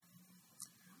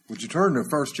Would you turn to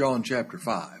 1 John chapter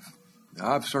 5?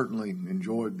 Now, I've certainly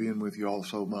enjoyed being with you all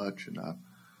so much, and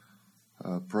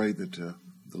I pray that the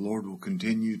Lord will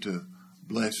continue to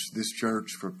bless this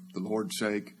church for the Lord's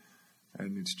sake.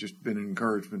 And it's just been an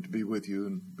encouragement to be with you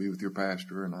and be with your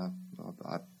pastor, and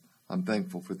I'm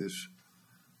thankful for this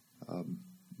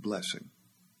blessing.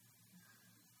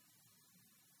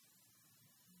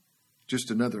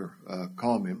 Just another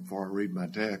comment before I read my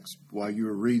text. While you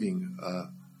were reading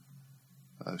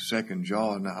 2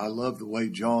 John, I love the way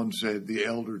John said, the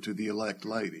elder to the elect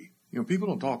lady. You know, people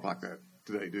don't talk like that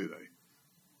today, do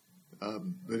they?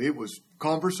 But it was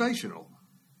conversational.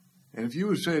 And if you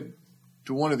had said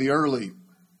to one of the early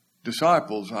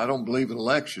disciples, I don't believe in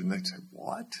election, they'd say,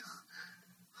 what?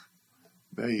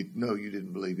 They know you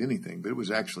didn't believe anything, but it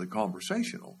was actually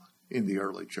conversational in the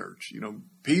early church. You know,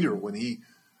 Peter, when he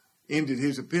ended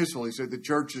his epistle, he said, the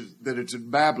churches that it's in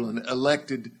Babylon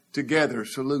elected together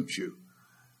salute you.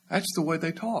 That's the way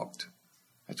they talked.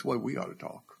 That's the way we ought to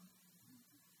talk.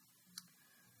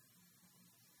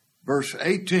 Verse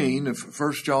 18 of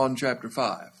 1 John chapter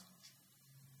 5.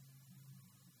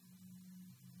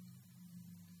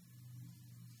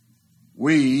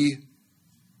 We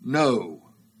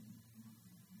know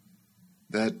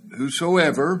that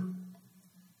whosoever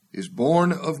is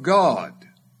born of God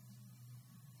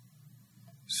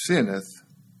sinneth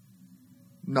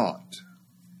not.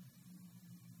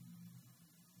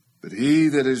 But he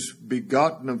that is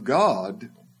begotten of God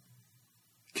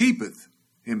keepeth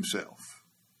himself.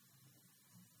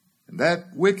 And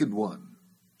that wicked one,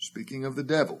 speaking of the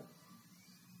devil,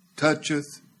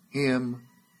 toucheth him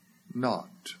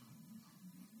not.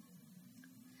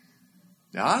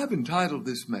 Now, I've entitled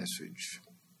this message,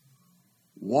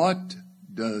 What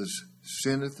Does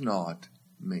Sinneth Not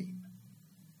Mean?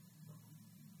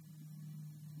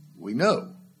 We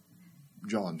know,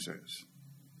 John says,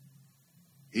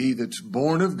 he that's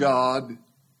born of God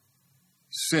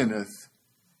sinneth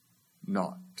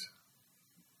not.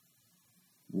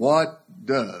 What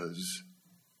does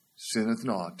sinneth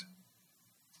not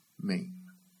mean?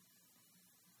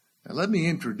 Now let me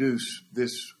introduce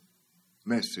this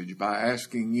message by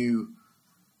asking you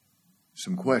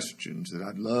some questions that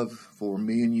I'd love for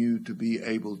me and you to be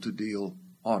able to deal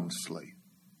honestly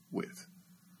with.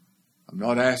 I'm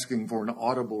not asking for an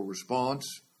audible response,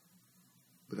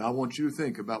 but I want you to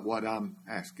think about what I'm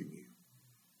asking you.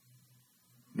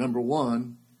 Number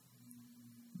one,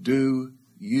 do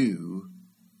you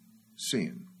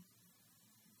sin?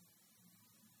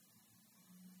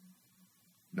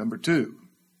 Number two,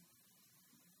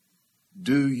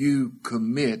 do you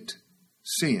commit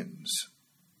sins?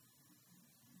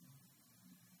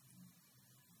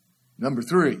 Number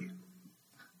three,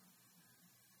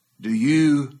 do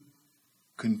you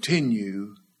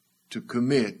continue to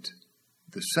commit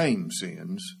the same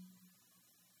sins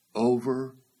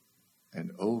over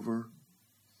and over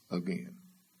again?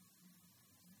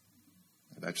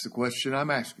 Now, that's the question I'm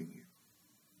asking you.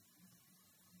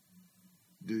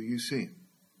 Do you sin?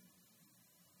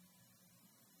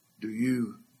 Do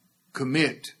you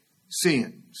commit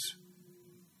sins?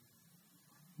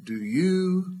 Do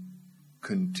you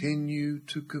continue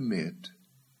to commit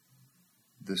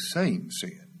the same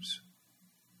sins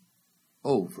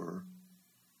over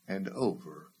and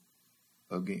over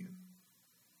again?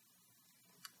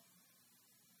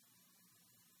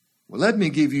 Well, let me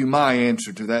give you my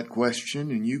answer to that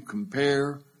question, and you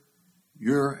compare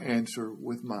your answer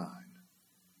with mine.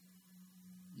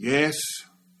 Yes,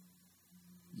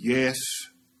 yes,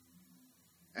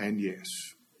 and yes.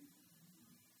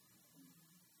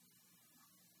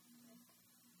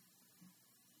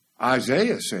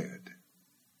 Isaiah said,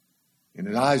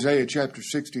 in Isaiah chapter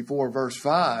 64, verse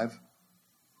 5,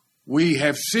 we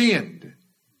have sinned,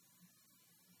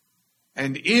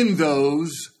 and in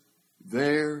those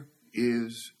there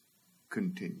is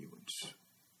continuance.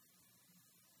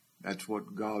 That's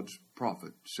what God's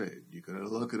prophet said. You can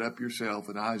look it up yourself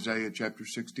in Isaiah chapter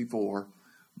 64,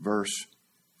 verse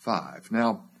 5.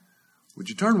 Now, would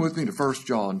you turn with me to 1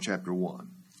 John chapter 1?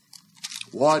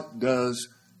 What does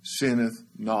sinneth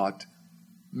not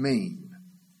mean?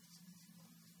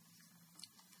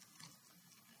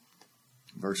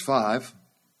 Verse 5.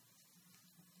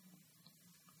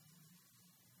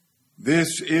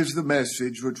 This is the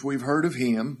message which we've heard of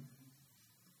him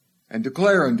and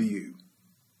declare unto you,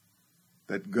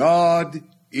 that God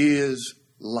is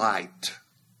light,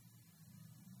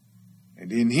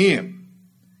 and in him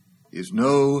is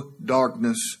no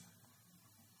darkness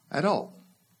at all.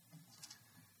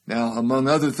 Now, among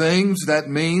other things, that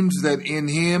means that in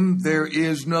him there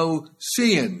is no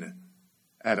sin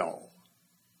at all.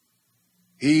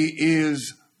 He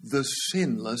is the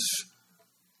sinless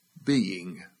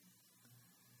being.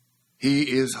 He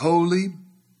is holy.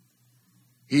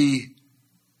 He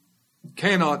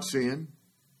cannot sin.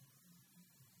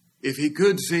 If he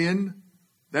could sin,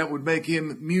 that would make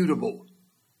him mutable.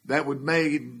 That would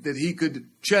make that he could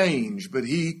change, but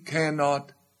he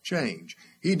cannot change.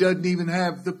 He doesn't even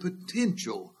have the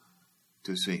potential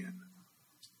to sin.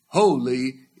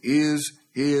 Holy is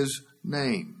his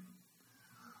name.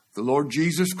 The Lord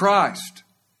Jesus Christ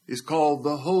is called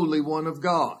the Holy One of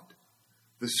God,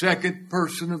 the second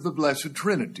person of the Blessed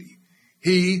Trinity.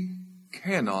 He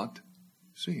cannot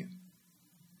sin.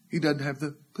 He doesn't have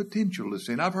the potential to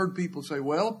sin. I've heard people say,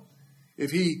 well,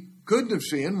 if he couldn't have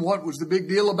sinned, what was the big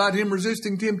deal about him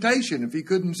resisting temptation if he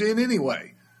couldn't sin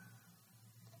anyway?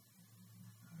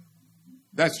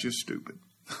 That's just stupid.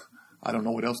 I don't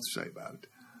know what else to say about it.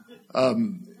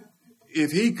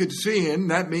 If he could sin,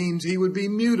 that means he would be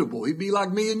mutable. He'd be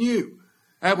like me and you.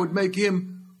 That would make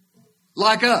him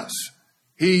like us.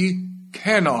 He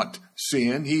cannot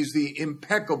sin. He's the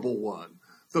impeccable one.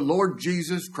 The Lord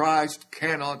Jesus Christ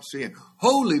cannot sin.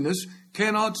 Holiness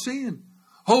cannot sin.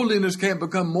 Holiness can't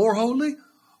become more holy.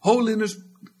 Holiness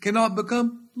cannot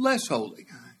become less holy.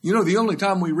 You know, the only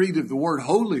time we read of the word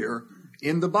holier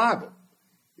in the Bible,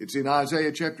 it's in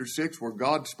Isaiah chapter 6 where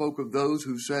God spoke of those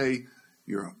who say,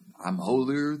 I'm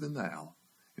holier than thou.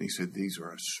 And he said, these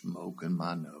are a smoke in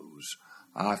my nose.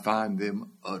 I find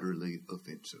them utterly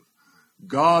offensive.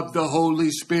 God the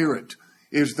Holy Spirit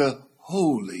is the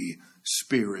Holy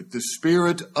Spirit, the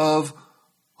Spirit of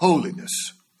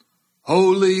holiness.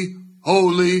 Holy,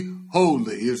 holy,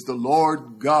 holy is the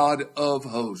Lord God of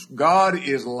hosts. God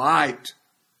is light,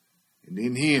 and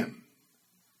in him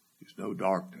is no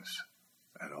darkness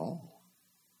at all.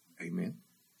 Amen.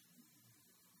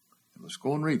 And let's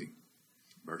go on reading.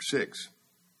 Verse 6.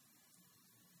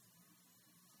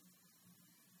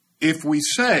 If we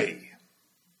say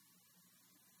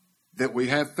that we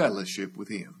have fellowship with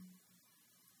him.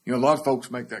 You know, a lot of folks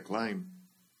make that claim.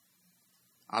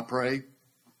 I pray.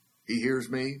 He hears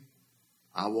me.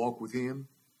 I walk with him.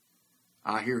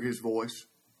 I hear his voice.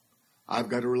 I've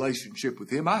got a relationship with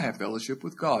him. I have fellowship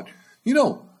with God. You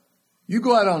know, you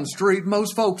go out on the street,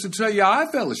 most folks would say, yeah, I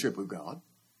have fellowship with God.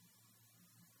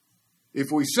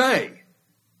 If we say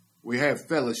we have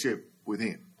fellowship with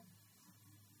him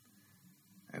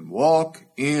and walk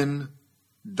in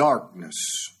darkness,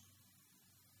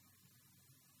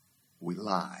 we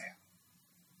lie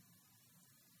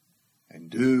and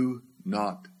do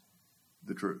not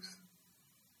the truth.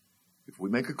 If we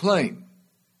make a claim,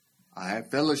 I have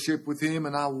fellowship with him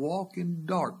and I walk in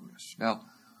darkness. Now,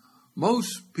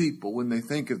 most people, when they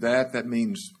think of that, that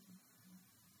means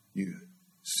you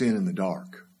sin in the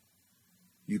dark.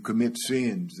 You commit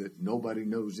sins that nobody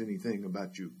knows anything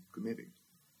about you committing.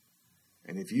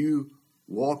 And if you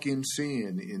walk in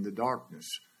sin in the darkness,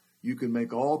 you can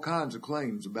make all kinds of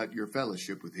claims about your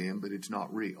fellowship with him, but it's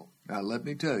not real. Now, let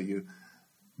me tell you,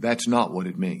 that's not what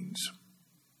it means.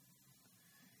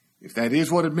 If that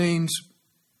is what it means,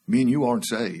 me and you aren't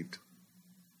saved.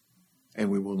 And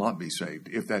we will not be saved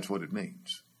if that's what it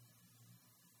means.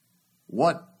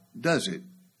 What does it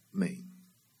mean?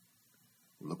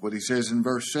 Look what he says in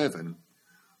verse 7.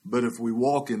 But if we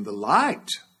walk in the light,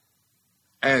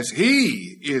 as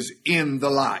he is in the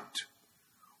light,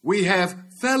 we have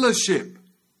fellowship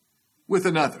with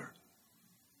another.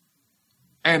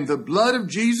 And the blood of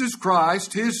Jesus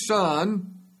Christ, his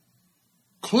Son,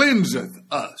 cleanseth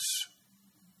us.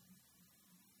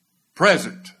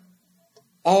 Present.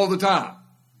 All the time.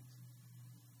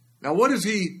 Now, what is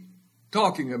he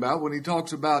talking about when he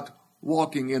talks about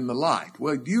walking in the light?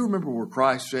 Well, do you remember where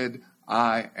Christ said,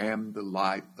 I am the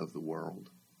light of the world?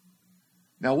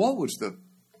 Now, what was the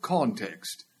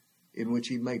context in which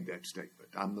he made that statement?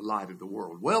 I'm the light of the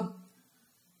world. Well,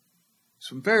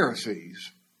 some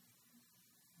Pharisees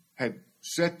had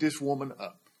set this woman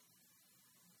up.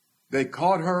 They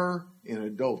caught her in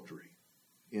adultery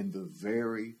in the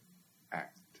very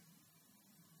act.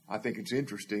 I think it's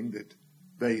interesting that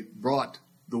they brought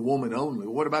the woman only.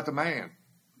 What about the man?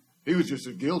 He was just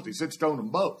as guilty. Said stone them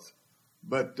both.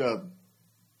 But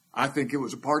I think it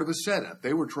was a part of a setup.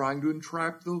 They were trying to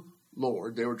entrap the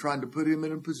Lord. They were trying to put him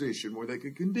in a position where they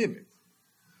could condemn him.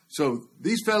 So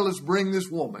these fellas bring this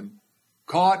woman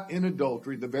caught in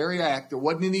adultery, the very act. There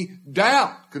wasn't any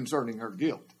doubt concerning her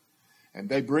guilt. And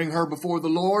they bring her before the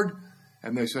Lord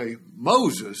and they say,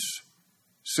 Moses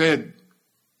said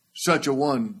such a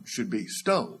one should be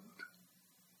stoned.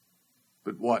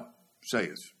 But what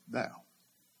sayest thou?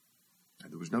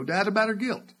 And there was no doubt about her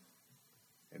guilt.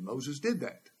 And Moses did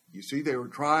that. You see, they were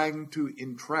trying to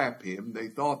entrap him. They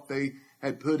thought they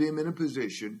had put him in a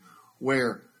position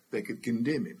where they could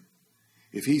condemn him.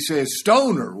 If he says,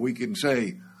 stone her, we can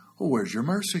say, oh, where's your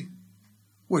mercy?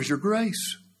 Where's your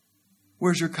grace?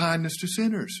 Where's your kindness to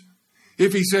sinners?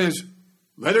 If he says,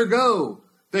 let her go,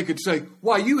 they could say,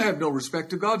 why, you have no respect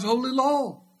to God's holy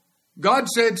law. God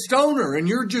said stone her, and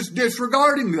you're just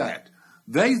disregarding that.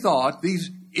 They thought, these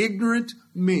ignorant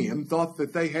men thought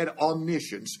that they had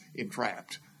omniscience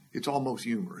entrapped. It's almost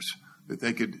humorous that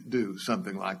they could do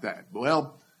something like that.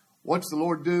 Well, what's the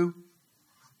Lord do?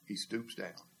 He stoops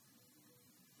down.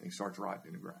 And he starts writing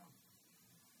in the ground.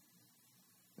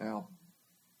 Now,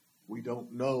 we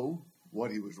don't know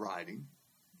what he was writing,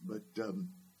 but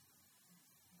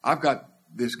I've got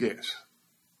this guess.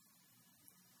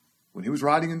 When he was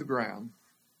writing in the ground,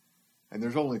 and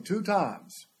there's only 2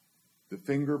 times the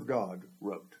finger of God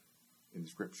wrote in the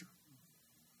Scripture.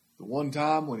 The one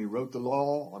time when he wrote the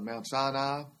law on Mount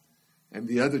Sinai, and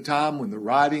the other time when the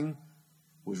writing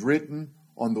was written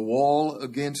on the wall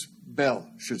against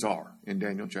Belshazzar in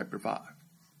Daniel chapter 5.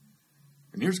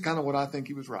 And here's kind of what I think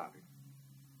he was writing.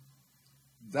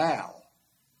 Thou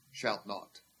shalt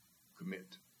not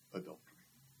commit adultery.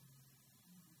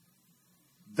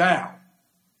 Thou.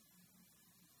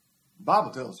 The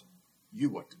Bible tells you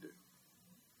what to do.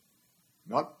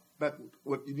 Not about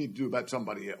what you need to do about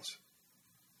somebody else.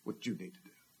 What you need to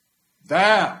do.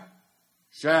 Thou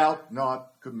shalt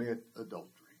not commit adultery.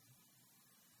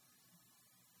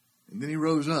 And then he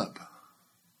rose up.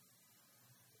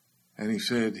 And he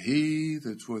said, he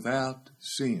that's without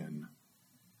sin.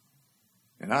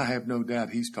 And I have no doubt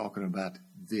he's talking about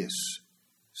this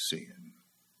sin.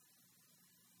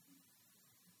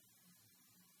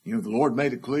 You know, the Lord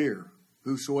made it clear,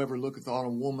 whosoever looketh on a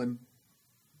woman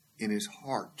in his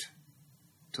heart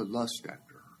to lust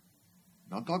after her.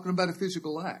 Not talking about a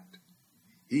physical act.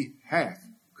 He hath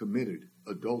committed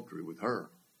adultery with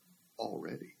her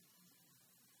already.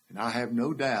 And I have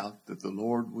no doubt that the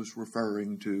Lord was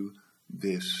referring to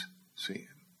this sin.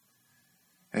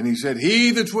 And he said,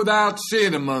 he that's without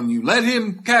sin among you, let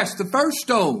him cast the first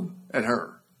stone at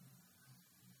her.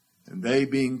 And they,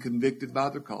 being convicted by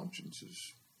their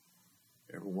consciences,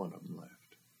 every one of them left.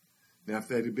 Now, if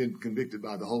they'd have been convicted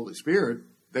by the Holy Spirit,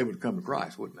 they would come to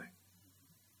Christ, wouldn't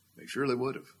they? They surely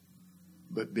would have.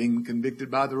 But being convicted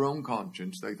by their own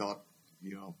conscience, they thought,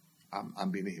 you know,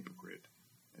 I'm being a hypocrite.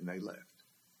 And they left.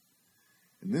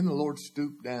 And then the Lord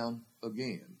stooped down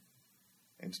again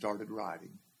and started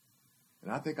writing.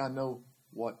 And I think I know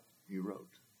what he wrote.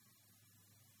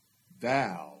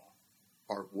 Thou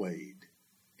art weighed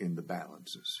in the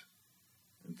balances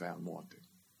and found wanting.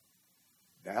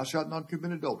 Thou shalt not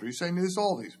commit adultery. He's saying this to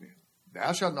all these men.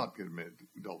 Thou shalt not commit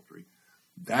adultery.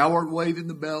 Thou art weighed in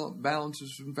the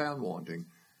balances and found wanting.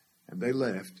 And they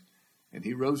left. And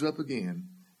he rose up again.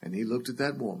 And he looked at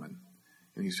that woman.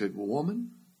 And he said, well,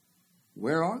 woman,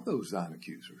 where are those thine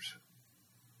accusers?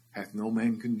 Hath no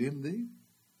man condemned thee?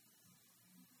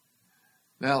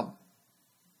 Now,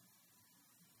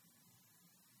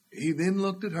 he then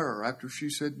looked at her after she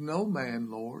said, no man,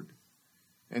 Lord.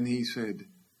 And he said,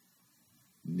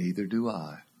 neither do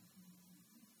I.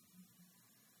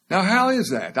 Now, how is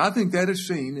that? I think that is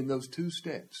seen in those 2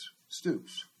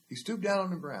 stoops. He stooped down on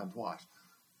the ground twice.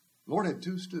 The Lord had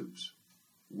 2 stoops.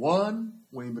 One,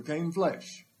 when he became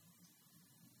flesh.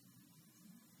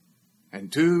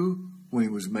 And 2, when he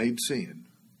was made sin.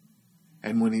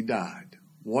 And when he died.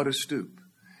 What a stoop.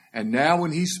 And now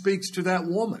when he speaks to that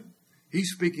woman,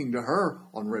 he's speaking to her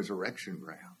on resurrection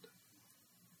ground.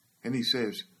 And he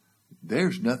says,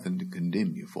 there's nothing to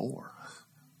condemn you for.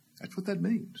 That's what that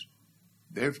means.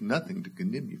 There's nothing to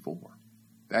condemn you for.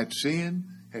 That sin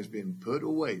has been put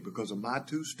away because of my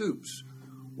 2 stoops.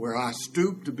 Where I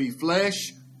stooped to be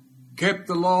flesh, kept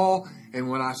the law, and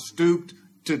when I stooped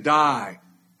to die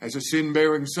as a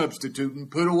sin-bearing substitute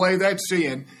and put away that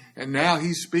sin, and now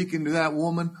he's speaking to that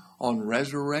woman on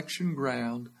resurrection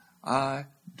ground, I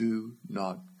do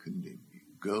not condemn you.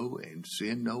 Go and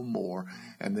sin no more.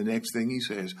 And the next thing he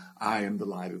says, I am the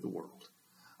light of the world.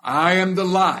 I am the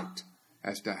light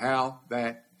as to how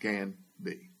that can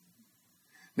be.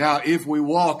 Now, if we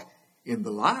walk in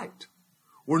the light,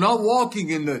 we're not walking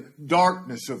in the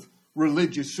darkness of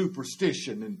religious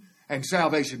superstition and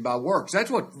salvation by works.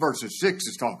 That's what verses 6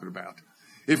 is talking about.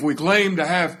 If we claim to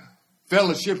have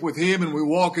fellowship with him and we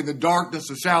walk in the darkness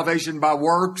of salvation by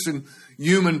works and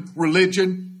human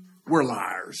religion, we're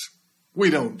liars. We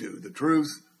don't do the truth.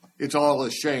 It's all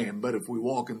a sham. But if we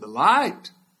walk in the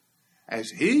light, as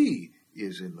he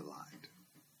is in the light.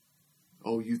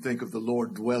 Oh, you think of the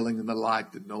Lord dwelling in the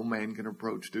light that no man can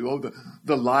approach to. Oh,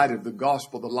 the light of the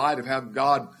gospel, the light of how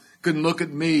God can look at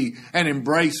me and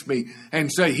embrace me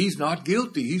and say, He's not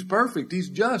guilty, He's perfect, He's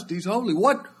just, He's holy.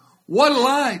 What a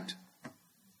light!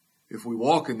 If we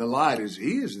walk in the light as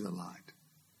He is in the light,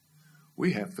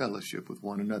 we have fellowship with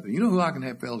one another. You know who I can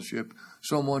have fellowship?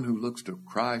 Someone who looks to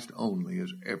Christ only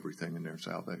as everything in their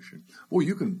salvation. Well,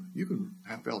 you can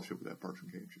have fellowship with that person,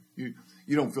 can't you?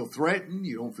 You don't feel threatened.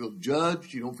 You don't feel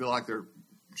judged. You don't feel like they're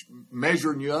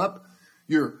measuring you up.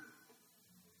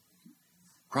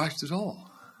 Christ is all.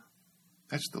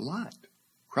 That's the light.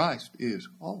 Christ is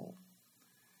all.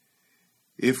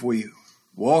 If we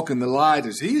walk in the light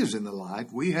as He is in the light,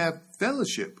 we have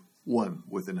fellowship one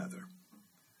with another.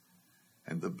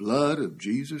 And the blood of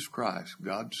Jesus Christ,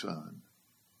 God's Son,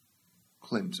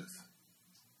 cleanseth.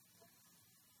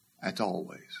 That's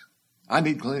always. I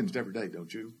need cleansed every day,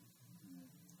 don't you?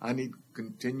 I need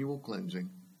continual cleansing.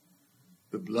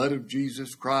 The blood of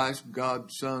Jesus Christ,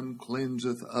 God's Son,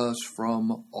 cleanseth us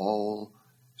from all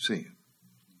sin.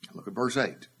 Look at verse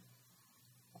 8.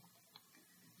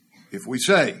 If we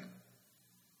say,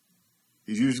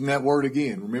 he's using that word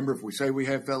again. Remember, if we say we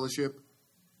have fellowship,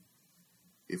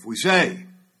 if we say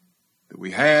that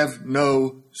we have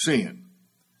no sin,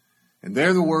 and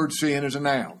there the word sin is a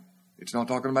noun. It's not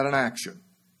talking about an action.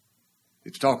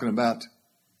 It's talking about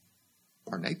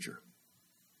our nature.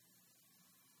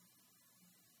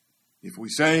 If we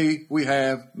say we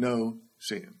have no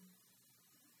sin,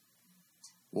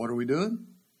 what are we doing?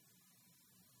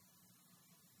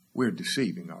 We're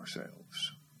deceiving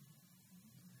ourselves.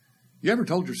 You ever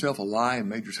told yourself a lie and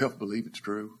made yourself believe it's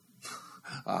true?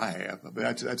 I have.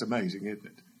 That's amazing, isn't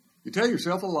it? You tell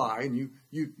yourself a lie and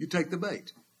you take the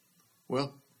bait.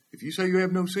 Well, if you say you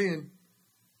have no sin,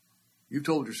 you've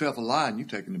told yourself a lie and you've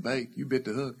taken the bait. You bit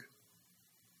the hook.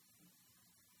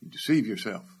 You deceive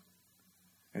yourself.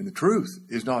 And the truth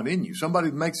is not in you. Somebody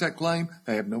that makes that claim,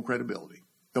 they have no credibility.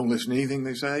 Don't listen to anything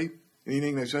they say.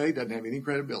 Anything they say doesn't have any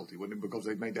credibility because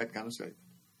they've made that kind of statement.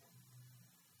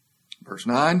 Verse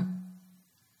 9.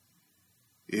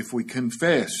 If we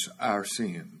confess our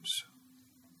sins,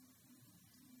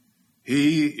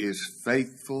 He is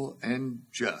faithful and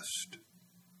just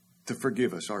to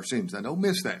forgive us our sins. Now, don't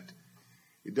miss that.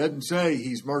 It doesn't say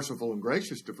He's merciful and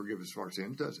gracious to forgive us our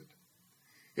sins, does it?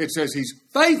 It says He's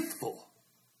faithful.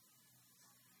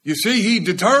 You see, He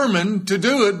determined to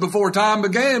do it before time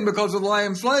began because of the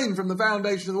Lamb slain from the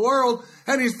foundation of the world,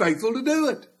 and He's faithful to do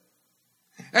it.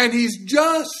 And He's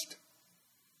just.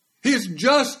 His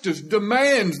justice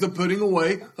demands the putting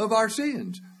away of our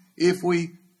sins if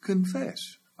we confess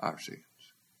our sins.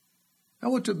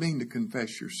 Now, what's it mean to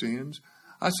confess your sins?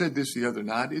 I said this the other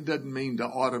night. It doesn't mean to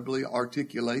audibly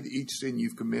articulate each sin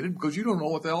you've committed because you don't know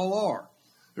what they all are.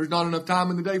 There's not enough time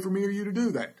in the day for me or you to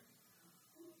do that.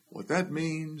 What that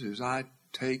means is I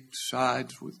take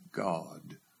sides with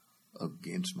God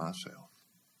against myself.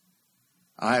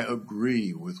 I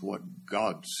agree with what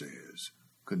God says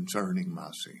concerning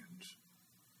my sins.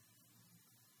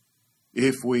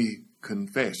 If we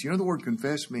confess, you know the word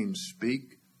confess means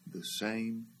speak the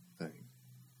same thing.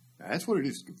 Now, that's what it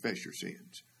is to confess your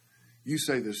sins. You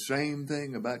say the same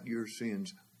thing about your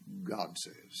sins God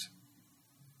says.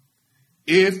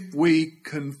 If we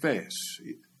confess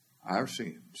our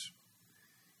sins,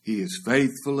 He is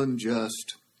faithful and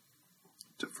just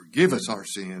to forgive us our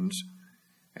sins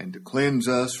and to cleanse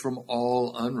us from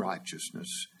all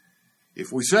unrighteousness.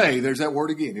 If we say, there's that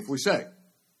word again, if we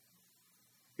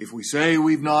say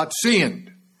we've not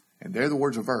sinned, and there the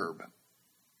word's a verb,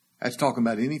 that's talking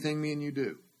about anything me and you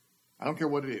do. I don't care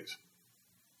what it is.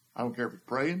 I don't care if it's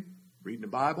praying, reading the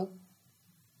Bible.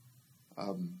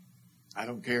 I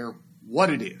don't care what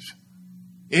it is.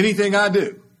 Anything I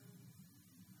do.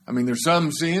 I mean, there's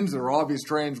some sins that are obvious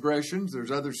transgressions.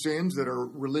 There's other sins that are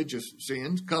religious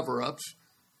sins, cover-ups,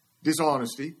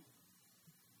 dishonesty.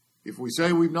 If we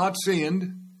say we've not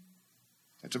sinned,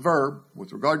 that's a verb,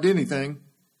 with regard to anything,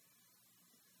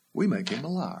 we make Him a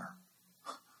liar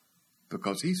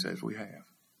because He says we have.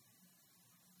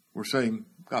 We're saying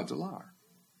God's a liar.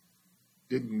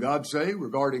 Didn't God say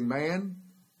regarding man,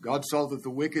 God saw that the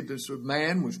wickedness of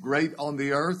man was great on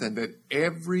the earth and that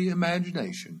every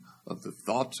imagination of the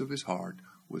thoughts of his heart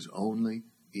was only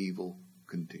evil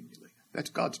continually.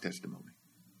 That's God's testimony.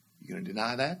 You going to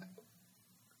deny that?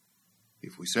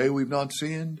 If we say we've not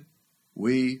sinned,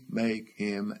 we make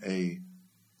Him a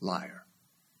liar.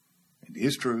 And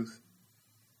His truth,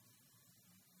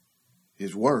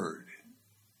 His word,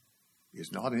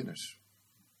 is not in us.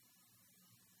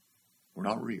 We're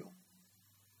not real.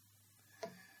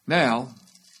 Now,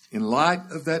 in light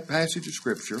of that passage of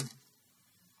Scripture,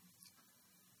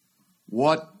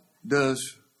 what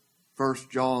does 1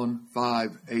 John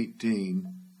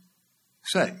 5:18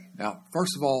 say? Now,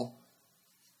 first of all,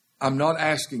 I'm not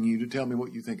asking you to tell me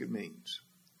what you think it means.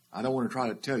 I don't want to try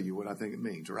to tell you what I think it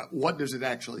means. Or what does it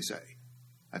actually say?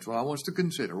 That's what I want us to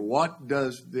consider. What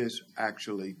does this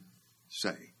actually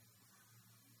say?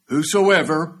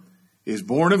 Whosoever is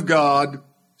born of God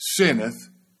sinneth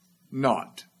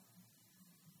not.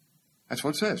 That's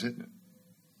what it says, isn't it?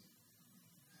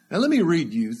 Now let me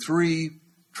read you 3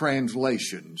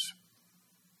 translations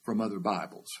from other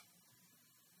Bibles.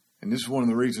 And this is one of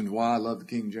the reasons why I love the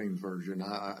King James Version.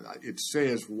 It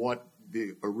says what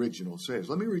the original says.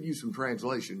 Let me read you some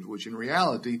translations, which in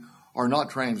reality are not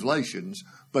translations,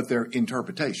 but they're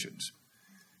interpretations.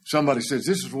 Somebody says,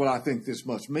 this is what I think this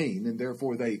must mean, and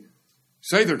therefore they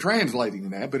say they're translating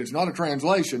that, but it's not a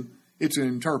translation, it's an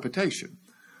interpretation.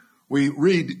 We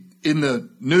read in the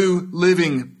New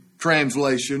Living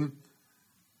Translation,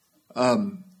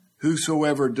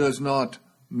 whosoever does not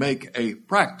make a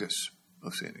practice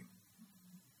of sinning.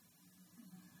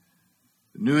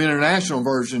 The New International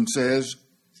Version says,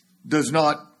 does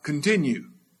not continue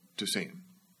to sin.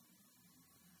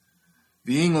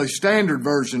 The English Standard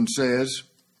Version says,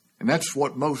 and that's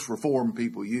what most Reformed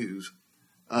people use,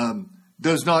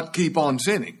 does not keep on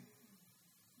sinning.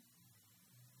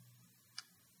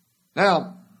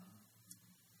 Now,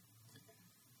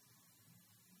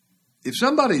 if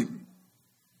somebody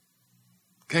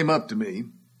came up to me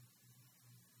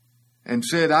and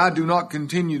said, I do not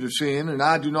continue to sin and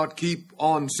I do not keep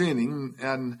on sinning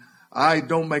and I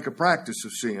don't make a practice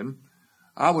of sin,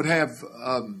 I would have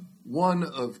one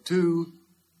of 2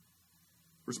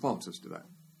 responses to that.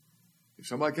 If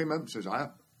somebody came up and says,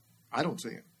 I don't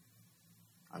sin,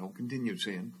 I don't continue to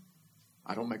sin,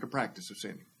 I don't make a practice of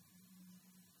sinning,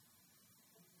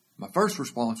 my first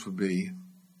response would be,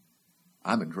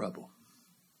 I'm in trouble.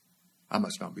 I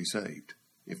must not be saved.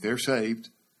 If they're saved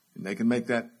and they can make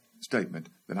that statement,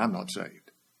 then I'm not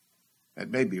saved. That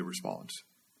may be a response.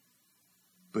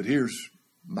 But here's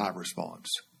my response.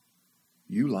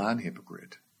 You lying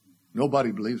hypocrite.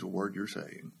 Nobody believes a word you're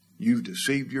saying. You've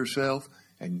deceived yourself,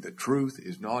 and the truth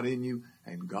is not in you,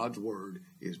 and God's word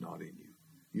is not in you.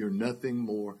 You're nothing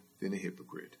more than a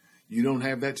hypocrite. You don't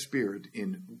have that spirit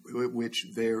in which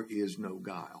there is no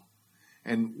guile.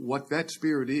 And what that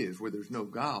spirit is, where there's no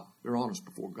guile, they're honest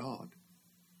before God.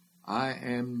 I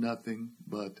am nothing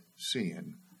but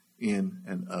sin in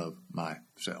and of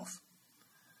myself.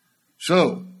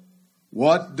 So,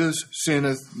 what does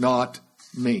sinneth not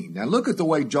mean? Now look at the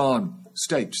way John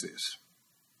states this.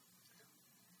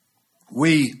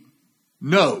 We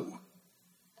know.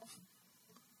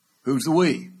 Who's the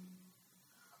we?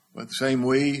 But the same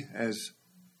we as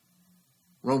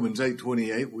Romans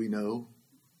 8:28, we know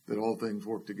that all things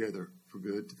work together for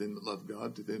good to them that love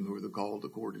God, to them who are the called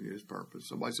according to his purpose.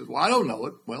 Somebody says, well, I don't know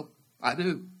it. Well, I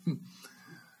do.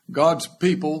 God's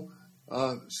people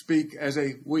speak as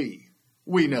a we.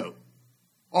 We know.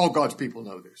 All God's people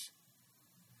know this.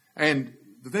 And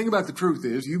the thing about the truth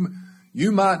is,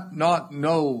 you might not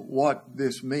know what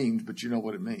this means, but you know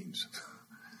what it means.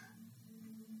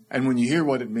 And when you hear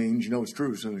what it means, you know it's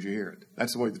true as soon as you hear it.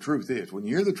 That's the way the truth is. When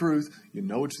you hear the truth, you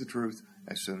know it's the truth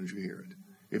as soon as you hear it.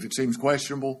 If it seems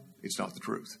questionable, it's not the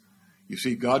truth. You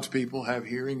see, God's people have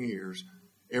hearing ears.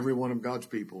 Every one of God's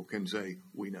people can say,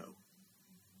 we know.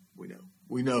 We know.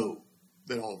 We know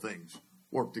that all things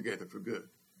work together for good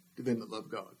to them that love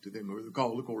God, to them who are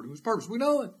called according to his purpose. We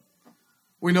know it.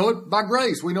 We know it by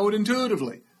grace. We know it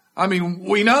intuitively. I mean,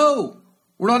 we know.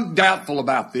 We're not doubtful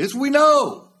about this. We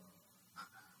know.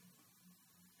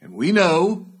 And we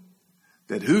know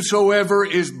that whosoever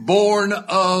is born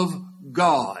of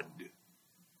God.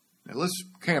 Now let's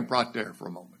camp right there for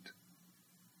a moment.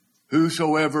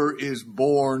 Whosoever is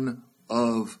born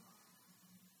of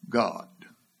God.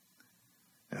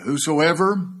 Now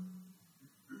whosoever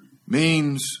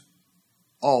means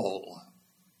all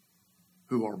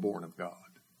who are born of God.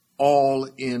 All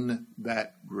in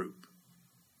that group.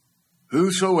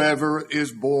 Whosoever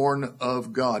is born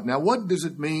of God. Now, what does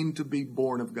it mean to be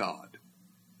born of God?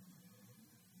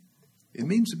 It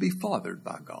means to be fathered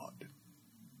by God.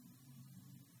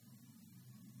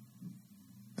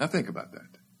 Now, think about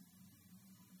that.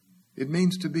 It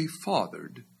means to be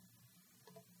fathered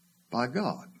by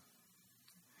God.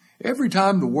 Every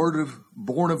time the word of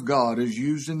born of God is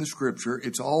used in the Scripture,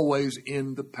 it's always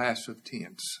in the passive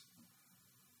tense.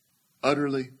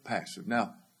 Utterly passive.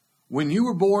 Now, when you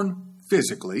were born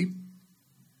physically,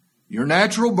 your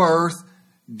natural birth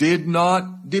did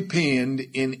not depend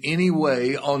in any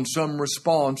way on some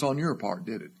response on your part,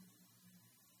 did it?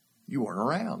 You weren't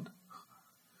around.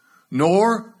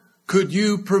 Nor could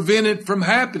you prevent it from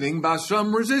happening by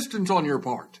some resistance on your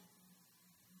part.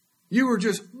 You were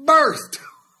just birthed.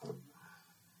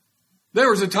 There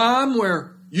was a time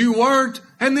where you weren't,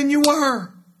 and then you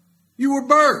were. You were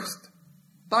birthed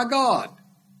by God.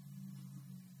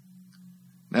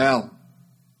 Now,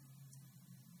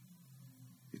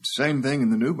 it's the same thing in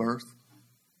the new birth.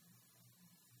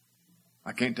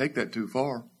 I can't take that too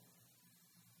far.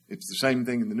 It's the same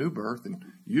thing in the new birth. And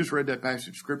you just read that passage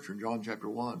of Scripture in John chapter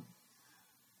 1.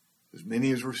 As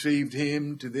many as received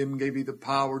him, to them gave he the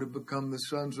power to become the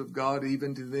sons of God,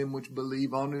 even to them which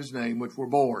believe on his name, which were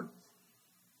born,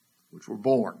 which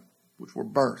were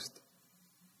birthed.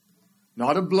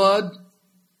 Not of blood.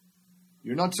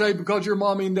 You're not saved because your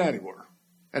mommy and daddy were.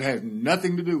 That has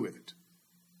nothing to do with it.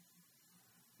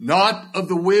 Not of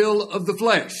the will of the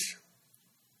flesh.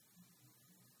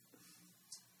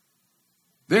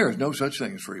 There is no such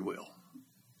thing as free will.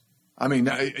 I mean,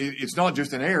 it's not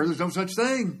just an error. There's no such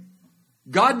thing.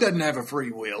 God doesn't have a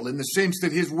free will in the sense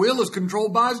that his will is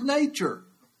controlled by his nature.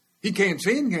 He can't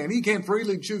sin, can he? He can't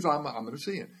freely choose, I'm going to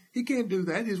sin. He can't do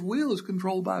that. His will is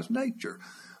controlled by his nature.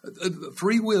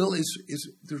 Free will is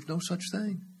there's no such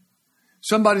thing.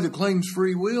 Somebody that claims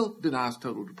free will denies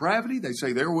total depravity. They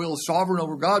say their will is sovereign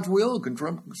over God's will,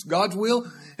 controls God's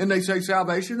will, and they say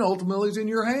salvation ultimately is in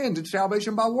your hands. It's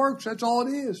salvation by works. That's all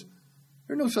it is.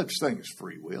 There's no such thing as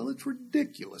free will. It's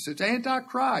ridiculous. It's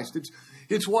antichrist.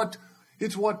 It's what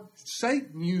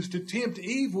Satan used to tempt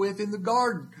Eve with in the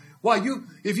garden. Why,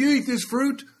 if you eat this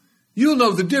fruit, you'll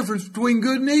know the difference between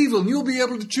good and evil, and you'll be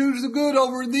able to choose the good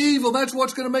over the evil. That's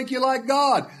what's going to make you like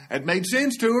God. That made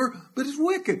sense to her, but it's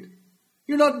wicked.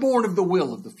 You're not born of the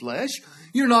will of the flesh.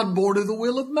 You're not born of the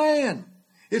will of man.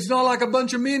 It's not like a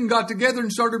bunch of men got together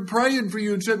and started praying for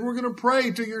you and said, we're going to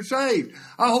pray till you're saved.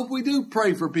 I hope we do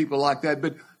pray for people like that,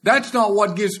 but that's not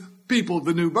what gives people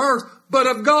the new birth, but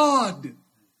of God.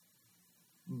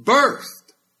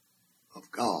 Birth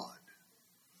of God.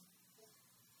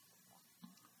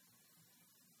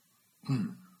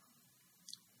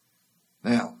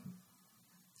 Now,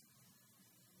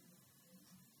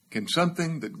 can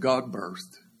something that God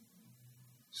birthed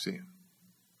sin?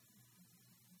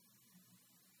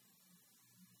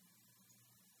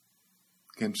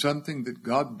 Can something that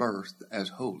God birthed as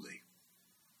holy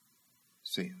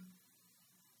sin?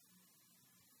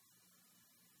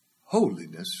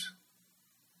 Holiness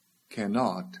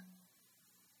cannot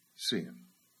sin.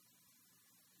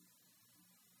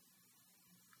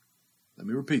 Let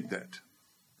me repeat that.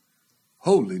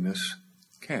 Holiness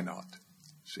cannot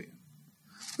sin.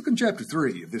 Look in chapter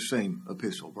 3 of this same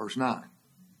epistle, verse 9.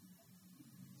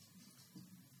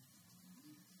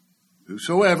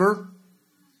 Whosoever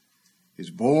is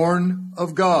born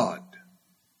of God.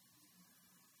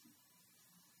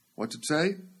 What's it say?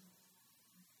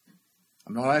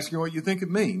 I'm not asking what you think it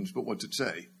means, but what's it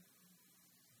say?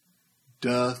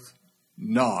 Doth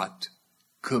not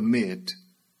commit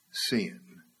sin.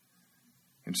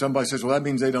 And somebody says, well, that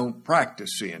means they don't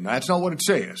practice sin. That's not what it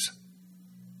says.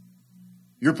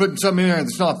 You're putting something in there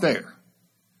that's not there.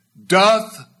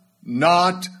 Doth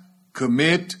not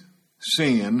commit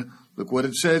sin. Look what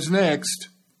it says next.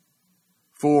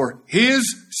 For his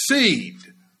seed,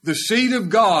 the seed of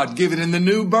God given in the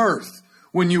new birth,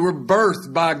 when you were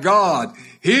birthed by God,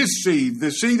 his seed,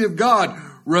 the seed of God,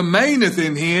 remaineth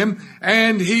in him,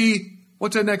 and he,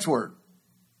 what's that next word?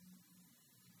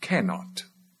 Cannot.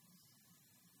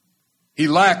 He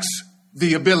lacks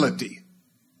the ability.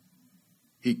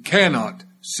 He cannot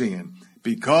sin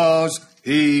because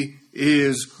he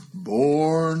is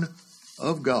born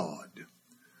of God.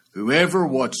 Whoever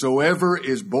whatsoever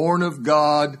is born of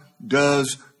God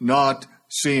does not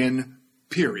sin,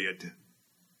 period.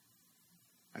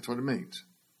 That's what it means.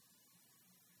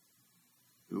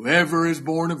 Whoever is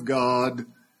born of God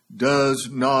does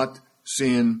not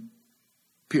sin,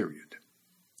 period.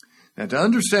 Now, to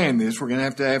understand this, we're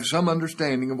going to have some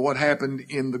understanding of what happened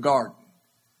in the garden.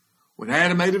 When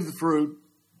Adam ate of the fruit,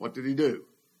 what did he do?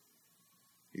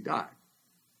 He died.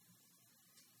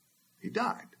 He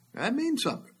died. Now, that means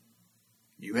something.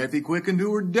 You have he quickened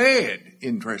who are dead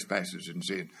in trespasses and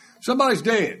sin. Somebody's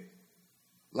dead.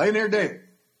 Laying there dead.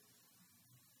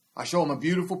 I show them a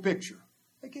beautiful picture.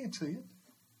 They can't see it.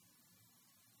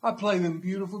 I play them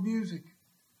beautiful music.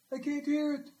 They can't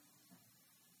hear it.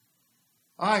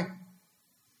 I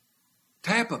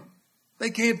tap them. They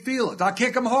can't feel it. I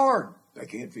kick them hard. They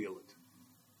can't feel it.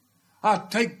 I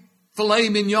take filet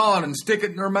mignon and stick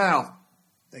it in their mouth.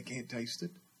 They can't taste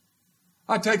it.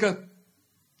 I take a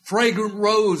fragrant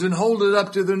rose and hold it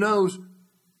up to their nose.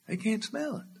 They can't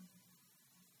smell it.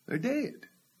 They're dead.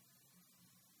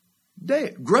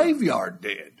 Dead. Graveyard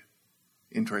dead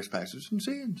in trespasses and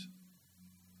sins.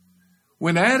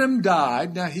 When Adam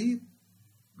died, now he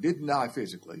didn't die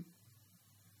physically.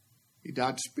 He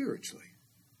died spiritually.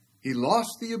 He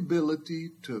lost the ability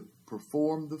to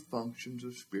perform the functions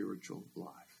of spiritual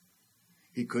life.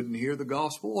 He couldn't hear the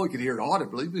gospel. Well, he could hear it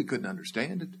audibly, but he couldn't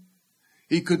understand it.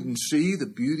 He couldn't see the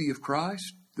beauty of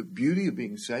Christ, the beauty of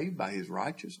being saved by his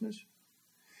righteousness.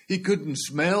 He couldn't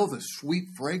smell the sweet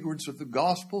fragrance of the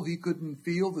gospel. He couldn't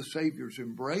feel the Savior's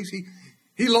embrace.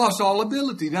 He lost all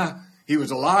ability. Now, he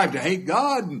was alive to hate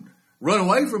God and run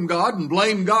away from God and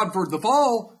blame God for the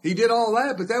fall. He did all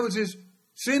that, but that was his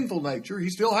sinful nature. He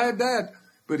still had that,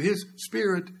 but his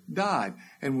spirit died.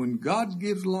 And when God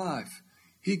gives life,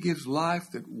 he gives life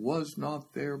that was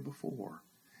not there before.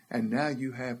 And now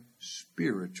you have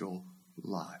spiritual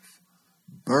life,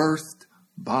 birthed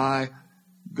by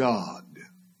God.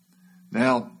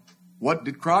 Now, what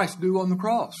did Christ do on the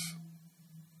cross?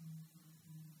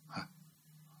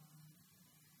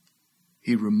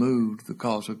 He removed the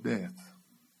cause of death.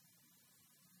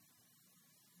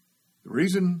 The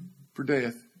reason for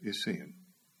death is sin.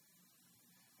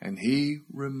 And he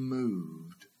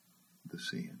removed the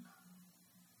sin.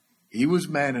 He was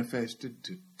manifested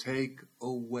to take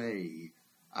away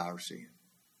our sin.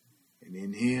 And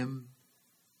in him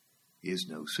is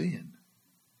no sin.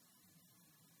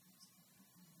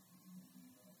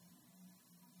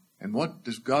 And what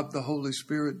does God the Holy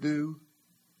Spirit do?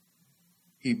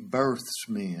 He births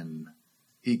men.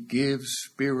 He gives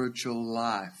spiritual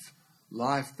life.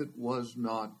 Life that was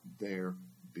not there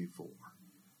before.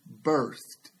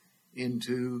 Birthed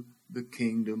into the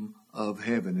kingdom of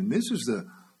heaven. And this is the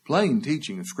plain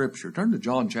teaching of Scripture. Turn to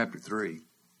John chapter 3.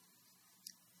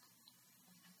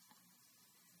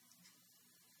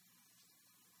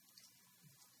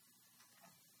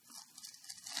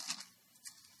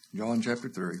 John chapter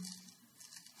 3.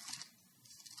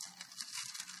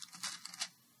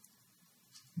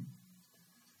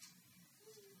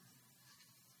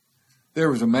 There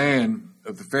was a man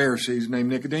of the Pharisees named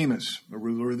Nicodemus, a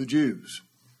ruler of the Jews.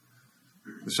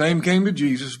 The same came to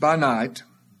Jesus by night.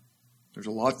 There's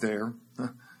a lot there.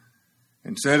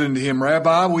 And said unto him,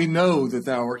 Rabbi, we know that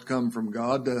thou art come from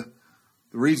God. The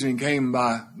reason he came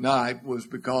by night was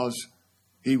because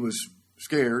he was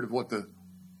scared of what the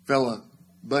fellow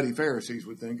buddy Pharisees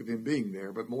would think of him being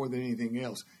there. But more than anything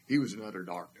else, he was in utter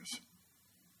darkness.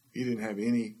 He didn't have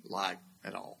any light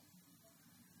at all.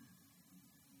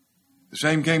 The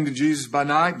same came to Jesus by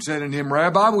night and said unto him,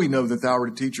 Rabbi, we know that thou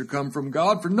art a teacher come from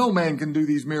God, for no man can do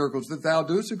these miracles that thou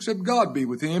doest, except God be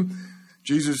with him.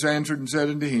 Jesus answered and said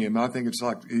unto him, I think it's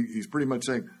like he's pretty much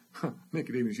saying,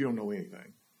 Nicodemus, you don't know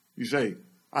anything. You say,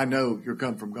 I know you're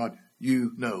come from God.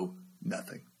 You know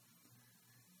nothing.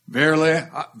 Verily,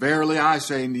 verily I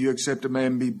say unto you, except a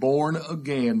man be born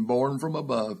again, born from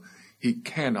above, he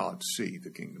cannot see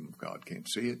the kingdom of God. Can't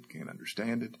see it, can't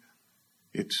understand it.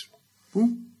 It's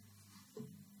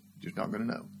just not going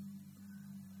to know.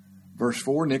 Verse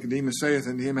 4, Nicodemus saith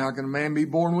unto him, how can a man be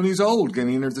born when he's old? Can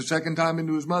he enter the second time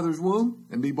into his mother's womb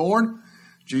and be born?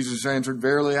 Jesus answered,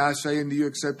 verily I say unto you,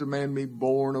 except a man be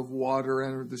born of water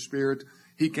and of the Spirit,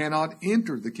 he cannot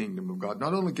enter the kingdom of God.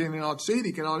 Not only can he not see it,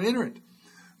 he cannot enter it.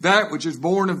 That which is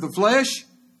born of the flesh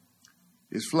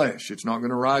is flesh. It's not going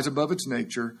to rise above its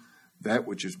nature. That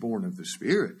which is born of the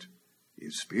Spirit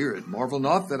is spirit. Marvel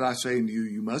not that I say unto you,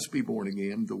 you must be born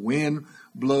again. The wind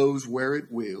blows where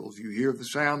it wills. You hear the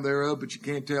sound thereof, but you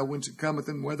can't tell whence it cometh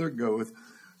and whither it goeth.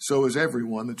 So is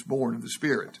everyone that's born of the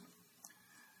Spirit.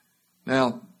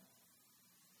 Now,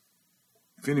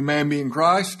 if any man be in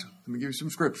Christ, let me give you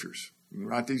some scriptures. You can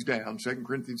write these down. 2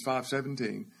 Corinthians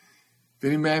 5:17. If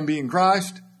any man be in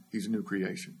Christ, he's a new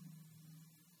creation.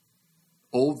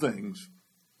 Old things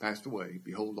passed away.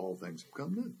 Behold, all things have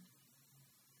become new.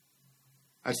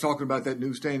 That's talking about that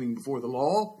new standing before the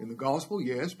law in the gospel,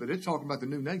 yes, but it's talking about the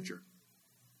new nature.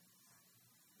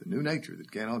 The new nature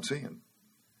that cannot sin.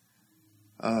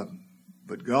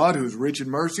 But God, who is rich in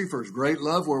mercy for his great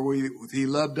love, wherewith he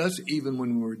loved us, even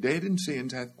when we were dead in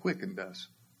sins, hath quickened us,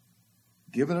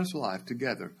 given us life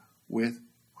together with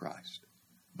Christ.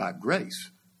 By grace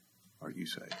are you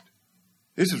saved.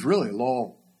 This is really a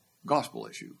law gospel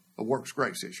issue, a works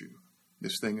grace issue.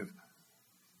 This thing of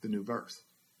the new birth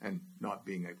and not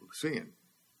being able to sin.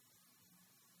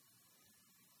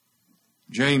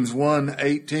 James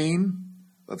 1:18,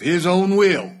 of his own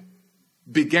will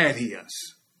begat he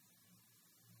us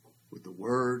with the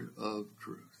word of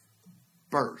truth,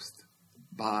 birthed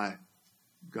by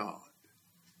God.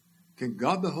 Can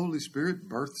God the Holy Spirit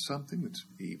birth something that's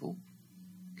evil?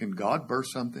 Can God birth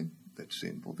something that's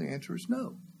sinful? The answer is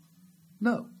no.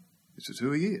 No. This is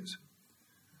who he is.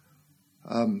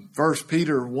 1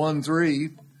 Peter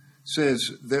 1:3 says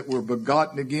that we're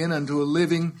begotten again unto a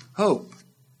living hope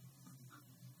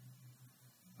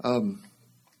 1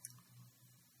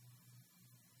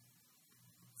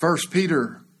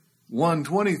 Peter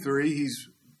 1:23, He's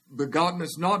begotten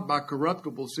us not by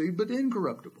corruptible seed, but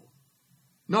incorruptible,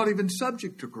 not even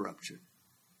subject to corruption,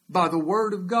 by the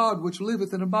word of God which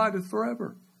liveth and abideth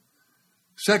forever.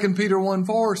 2 Peter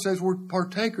 1:4 says we're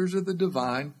partakers of the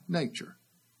divine nature.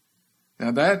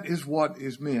 Now that is what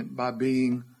is meant by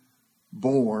being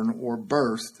born or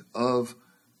birthed of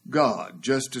God.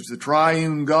 Just as the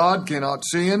triune God cannot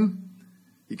sin,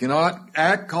 He cannot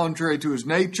act contrary to His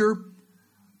nature,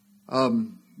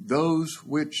 those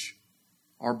which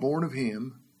are born of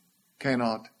Him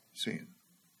cannot sin.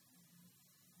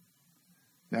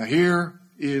 Now here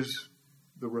is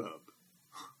the rub.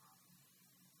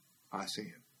 I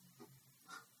sin.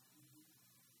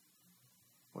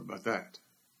 What about that?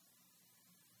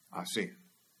 I sin.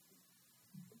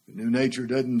 The new nature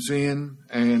doesn't sin,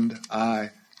 and I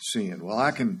sin. Well,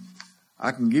 I can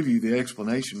give you the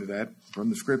explanation to that from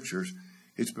the Scriptures.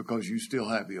 It's because you still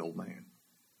have the old man.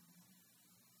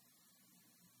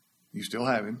 You still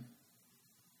have him.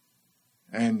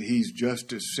 And he's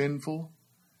just as sinful,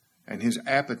 and his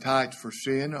appetites for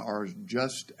sin are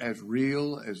just as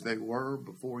real as they were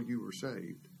before you were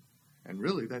saved. And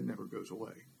really, that never goes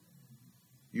away.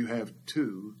 You have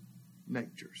two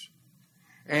natures.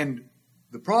 And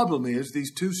the problem is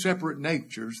these two separate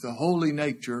natures, the holy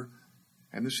nature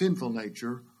and the sinful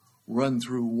nature, run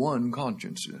through one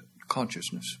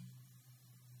consciousness,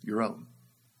 your own.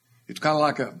 It's kind of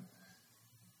like a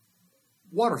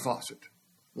water faucet.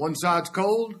 One side's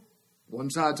cold, one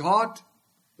side's hot.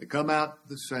 They come out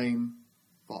the same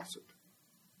faucet.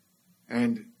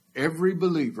 And every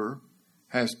believer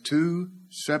has two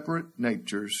separate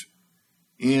natures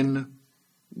in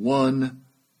one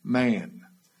man.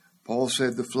 Paul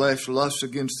said the flesh lusts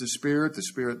against the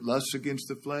spirit lusts against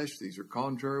the flesh. These are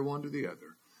contrary one to the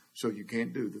other. So you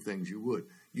can't do the things you would.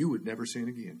 You would never sin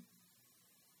again.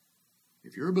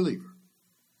 If you're a believer,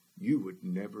 you would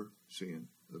never sin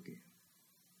again.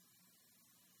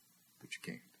 But you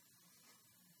can't.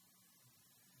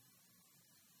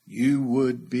 You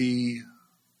would be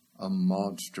a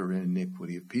monster in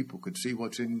iniquity. If people could see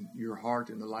what's in your heart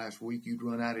in the last week, you'd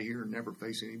run out of here and never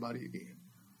face anybody again.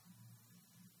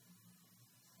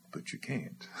 But you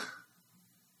can't.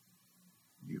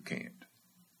 You can't.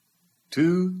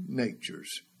 Two natures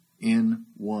in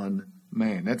one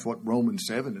man. That's what Romans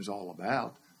 7 is all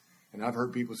about. And I've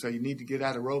heard people say you need to get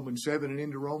out of Romans 7 and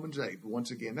into Romans 8. But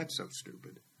once again, that's so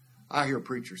stupid. I hear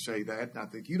preachers say that, and I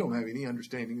think you don't have any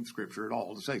understanding of Scripture at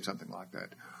all to say something like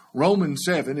that. Romans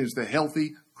 7 is the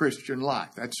healthy Christian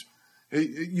life.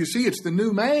 You see, it's the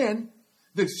new man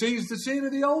that sees the sin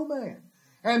of the old man.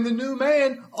 And the new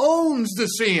man owns the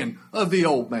sin of the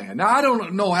old man. Now, I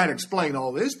don't know how to explain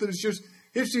all this, but it's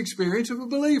the experience of a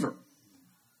believer.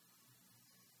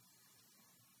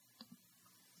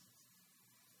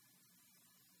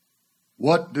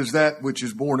 What does that which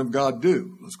is born of God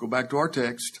do? Let's go back to our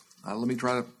text. Let me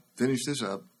try to finish this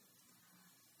up.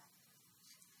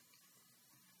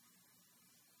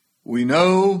 We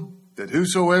know that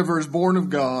whosoever is born of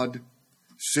God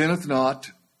sinneth not,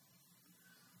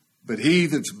 but he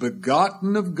that's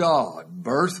begotten of God,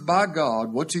 birthed by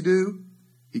God, what's he do?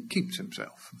 He keeps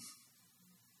himself.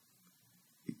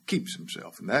 He keeps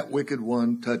himself, and that wicked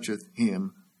one toucheth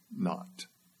him not.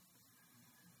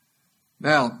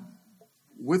 Now,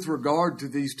 with regard to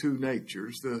these two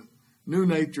natures, the new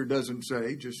nature doesn't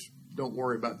say, just don't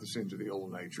worry about the sins of the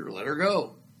old nature, let her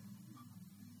go.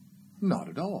 Not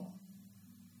at all.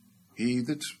 He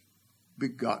that's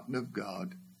begotten of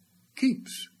God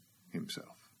keeps himself.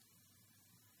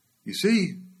 You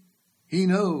see, he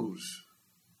knows,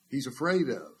 he's afraid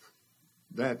of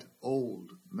that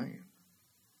old man.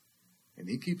 And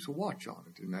he keeps a watch on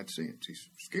it in that sense. He's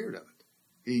scared of it.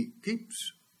 He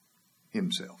keeps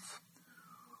himself.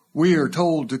 We are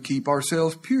told to keep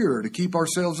ourselves pure, to keep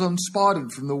ourselves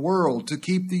unspotted from the world, to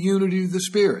keep the unity of the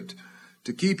Spirit,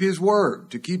 to keep His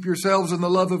Word, to keep yourselves in the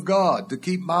love of God, to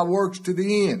keep my works to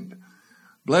the end.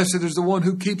 Blessed is the one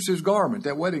who keeps his garment,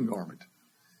 that wedding garment.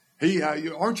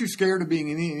 Aren't you scared of being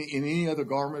in any other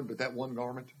garment but that one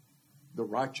garment? The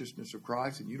righteousness of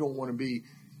Christ, and you don't want to be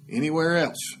anywhere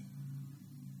else.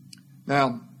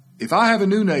 Now, if I have a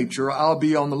new nature, I'll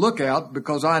be on the lookout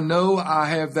because I know I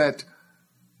have that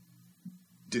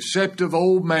deceptive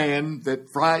old man that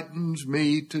frightens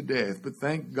me to death. But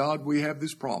thank God we have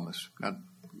this promise. Now,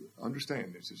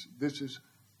 understand this. This is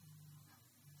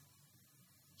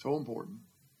so important.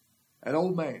 That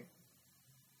old man,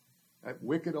 that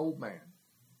wicked old man,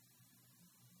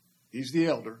 he's the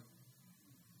elder.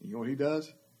 You know what he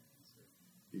does?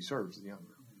 He serves the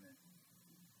younger.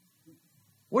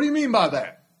 What do you mean by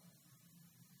that?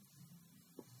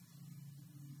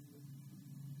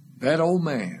 That old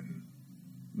man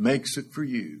makes it for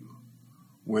you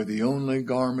where the only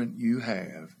garment you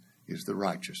have is the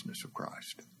righteousness of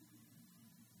Christ.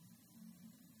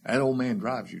 That old man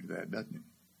drives you to that, doesn't he?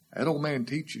 That old man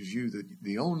teaches you that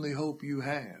the only hope you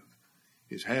have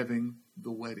is having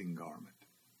the wedding garment.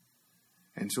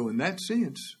 And so in that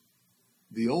sense,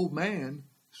 the old man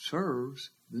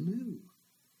serves the new.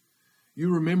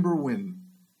 You remember when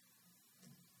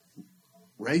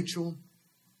Rachel,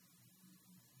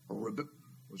 or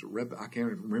I can't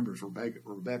remember if it was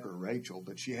Rebecca or Rachel,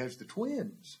 but she has the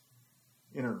twins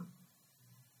in her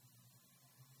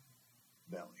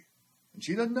belly. And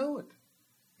she doesn't know it.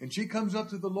 And she comes up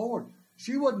to the Lord.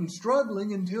 She wasn't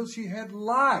struggling until she had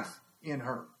life in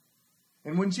her.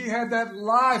 And when she had that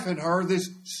life in her, this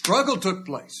struggle took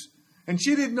place. And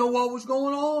she didn't know what was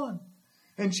going on.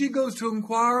 And she goes to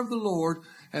inquire of the Lord,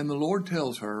 and the Lord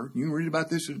tells her, you can read about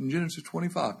this in Genesis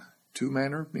 25, 2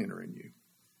 manner of men are in you.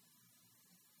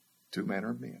 2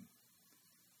 manner of men.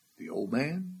 The old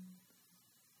man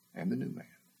and the new man.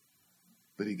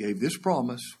 But he gave this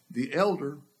promise, the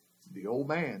elder, the old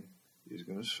man, is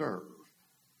going to serve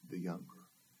the younger.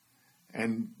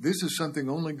 And this is something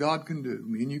only God can do.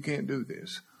 Me and you can't do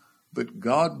this. But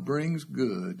God brings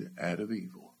good out of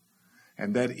evil.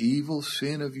 And that evil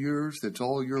sin of yours that's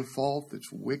all your fault,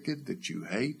 that's wicked, that you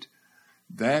hate,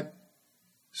 that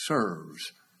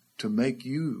serves to make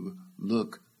you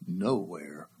look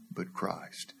nowhere but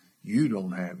Christ. You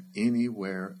don't have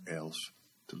anywhere else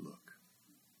to look.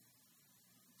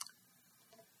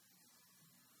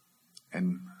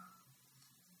 And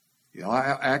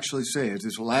I actually says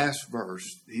this last verse,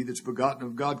 he that's begotten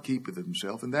of God keepeth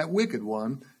himself, and that wicked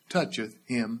one toucheth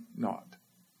him not.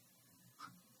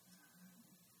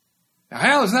 Now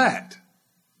how is that?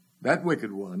 That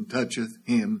wicked one toucheth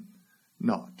him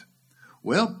not.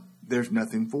 Well, there's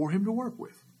nothing for him to work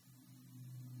with.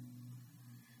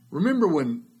 Remember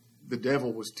when the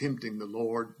devil was tempting the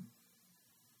Lord,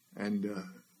 and the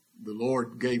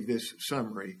Lord gave this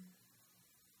summary,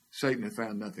 Satan hath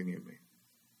found nothing in me.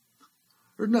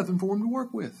 There's nothing for him to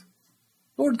work with.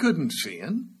 Lord couldn't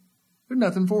sin. There's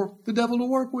nothing for the devil to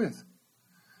work with.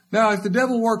 Now, if the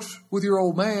devil works with your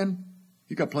old man,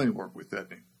 he got plenty of work with,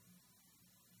 doesn't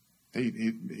he?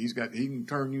 He can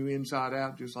turn you inside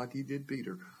out just like he did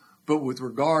Peter. But with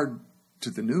regard to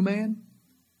the new man,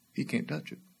 he can't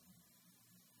touch it.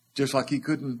 Just like he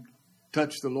couldn't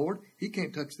touch the Lord, he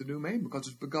can't touch the new man because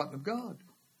it's begotten of God.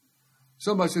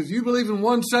 Somebody says, you believe in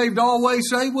one saved, always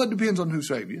saved? Well, it depends on who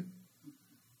saved you.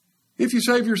 If you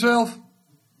save yourself,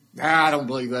 I don't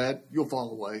believe that. You'll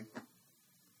fall away.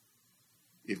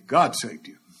 If God saved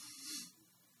you,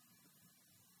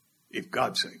 if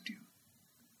God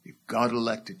God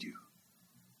elected you,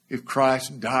 if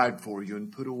Christ died for you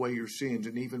and put away your sins,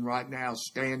 and even right now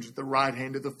stands at the right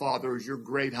hand of the Father as your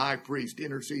great high priest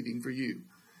interceding for you,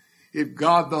 if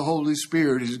God the Holy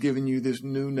Spirit has given you this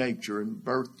new nature and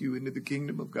birthed you into the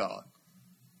kingdom of God,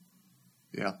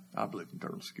 yeah, I believe in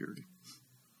eternal security.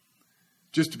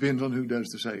 Just depends on who does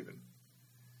the saving.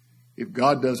 If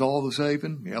God does all the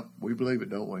saving, yep, we believe it,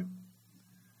 don't we?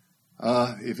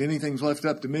 If anything's left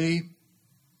up to me,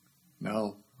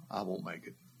 no, I won't make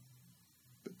it.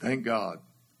 But thank God,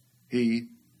 he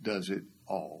does it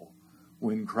all.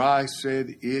 When Christ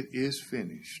said, it is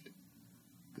finished,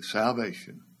 the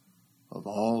salvation of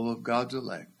all of God's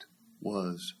elect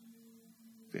was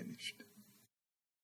finished.